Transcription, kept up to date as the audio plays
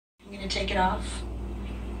I'm gonna take it off.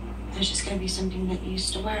 There's just gonna be something that you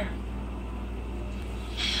used to wear.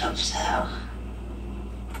 Hope so. Are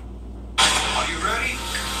you ready?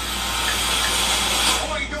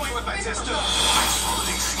 What are you doing with my sister? This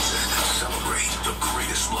holiday season, celebrate the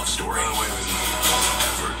greatest love story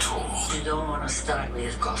ever told. You don't want to start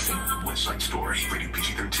with coffee. West Side Story, rated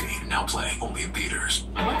PG-13, now playing only in theaters.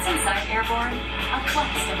 What's inside Airborne? A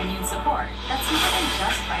quest of immune support that's more than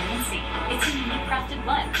just vitamin C. It's a unique crafted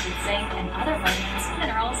blend with zinc and other vitamins,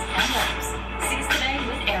 minerals, and herbs. Seize today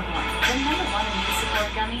with Airborne, the #1 immune support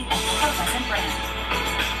gummy and effervescent brand.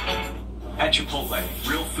 At Chipotle,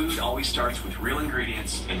 real food always starts with real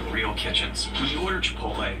ingredients in real kitchens. When you order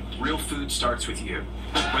Chipotle, real food starts with you.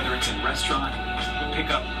 Whether it's in restaurant,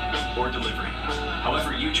 pickup, or delivery.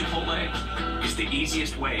 However you Chipotle is the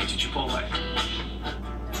easiest way to Chipotle.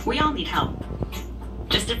 We all need help.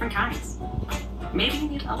 Just different kinds. Maybe you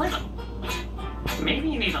need a little. Maybe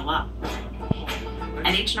you need a lot.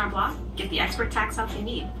 At H&R Block, get the expert tax help you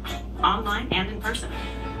need. Online and in person.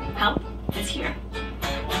 Help is here.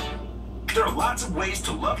 There are lots of ways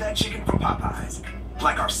to love that chicken from Popeyes.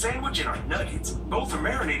 Like our sandwich and our nuggets. Both are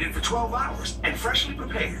marinated for 12 hours and freshly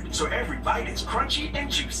prepared, so every bite is crunchy and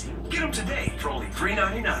juicy. Get them today for only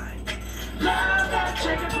 $3.99. Love that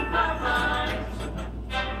chicken from Popeyes.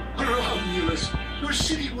 Romulus, your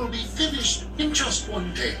city will be finished in just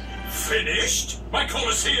one day. Finished? My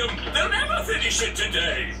Colosseum, they'll never finish it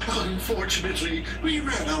today. Unfortunately, we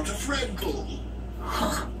ran out of red gold.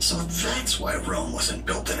 Huh, so that's why Rome wasn't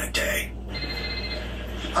built in a day.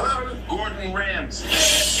 Hello, Gordon Ramsay.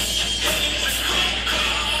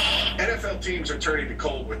 NFL teams are turning to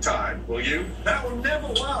cold with time. Will you? That will never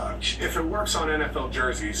work. If it works on NFL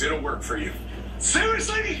jerseys, it'll work for you.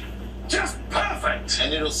 Seriously? Just perfect.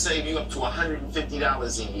 And it'll save you up to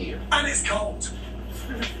 $150 a year. And it's cold.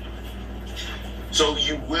 So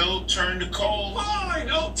you will turn to cold? Fine,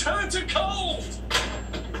 I'll turn to cold.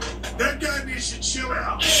 That guy needs to chill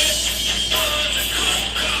out.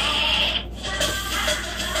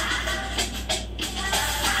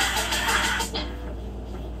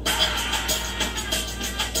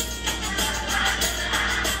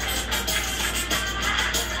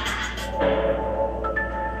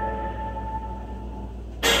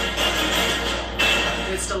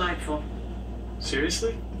 It's delightful.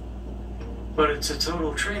 Seriously? But it's a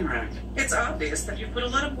total train wreck. It's obvious that you put a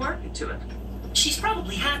lot of work into it. She's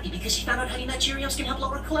probably happy because she found out Honey Nut Cheerios can help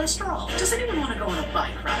lower cholesterol. Does anyone want to go on a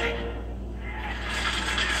bike ride?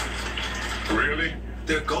 Really?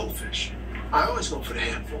 They're goldfish. I always go for the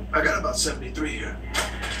handful. I got about 73 here.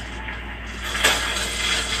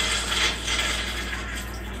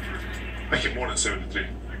 Make it more than 73.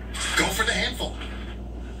 Go for the handful.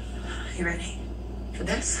 You ready for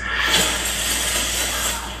this?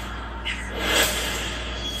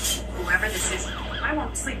 Whoever this is, I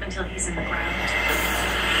won't sleep until he's in the ground.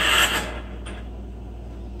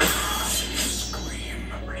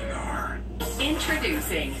 Scream, Renar.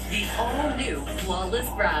 Introducing the all-new Flawless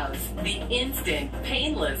Brows, the instant,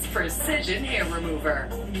 painless precision hair remover.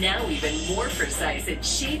 Now even more precise at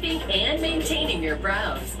shaping and maintaining your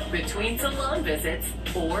brows between salon visits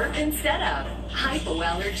or instead of.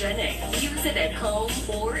 Hypoallergenic. Use it at home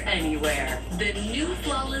or anywhere. The new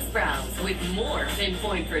Flawless Brows with more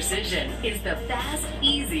pinpoint precision is the fast,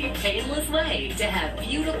 easy, painless way to have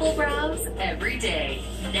beautiful brows every day.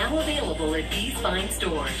 Now available at these fine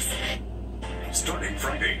stores. Starting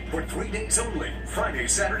Friday for 3 days only. Friday,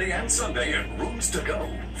 Saturday, and Sunday at Rooms to Go.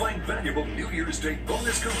 Find valuable New Year's Day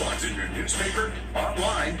bonus coupons in your newspaper,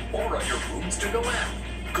 online, or on your Rooms to Go app.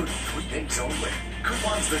 Good 3 days only.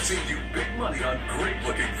 Coupons that save you big money on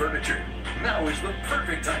great-looking furniture. Now is the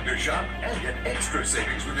perfect time to shop and get extra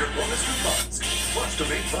savings with your bonus coupons. Plus, to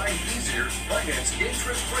make buying easier, finance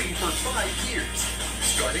interest-free for 5 years.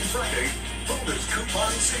 Starting Friday, bonus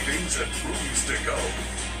coupon savings at Rooms to Go.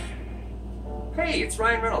 Hey, it's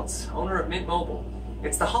Ryan Reynolds, owner of Mint Mobile.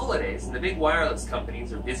 It's the holidays and the big wireless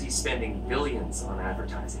companies are busy spending billions on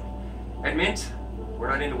advertising. At Mint, we're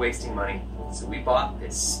not into wasting money, so we bought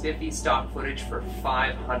this spiffy stock footage for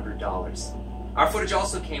 $500. Our footage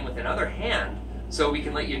also came with another hand, so we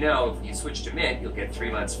can let you know if you switch to Mint, you'll get 3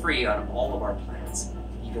 months free on all of our plans,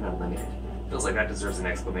 even unlimited. Feels like that deserves an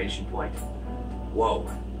exclamation point. Whoa,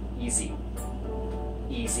 easy.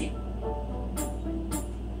 Easy.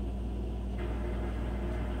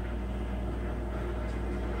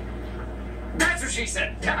 That's what she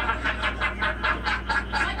said.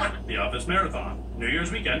 The Office Marathon, New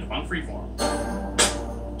Year's weekend on Freeform.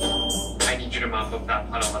 I need you to mop up that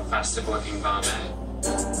puddle of festive-looking vomit.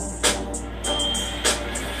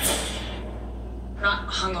 Not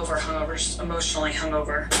hungover, just emotionally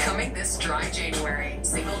hungover. Coming this dry January,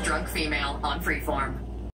 single drunk female on Freeform.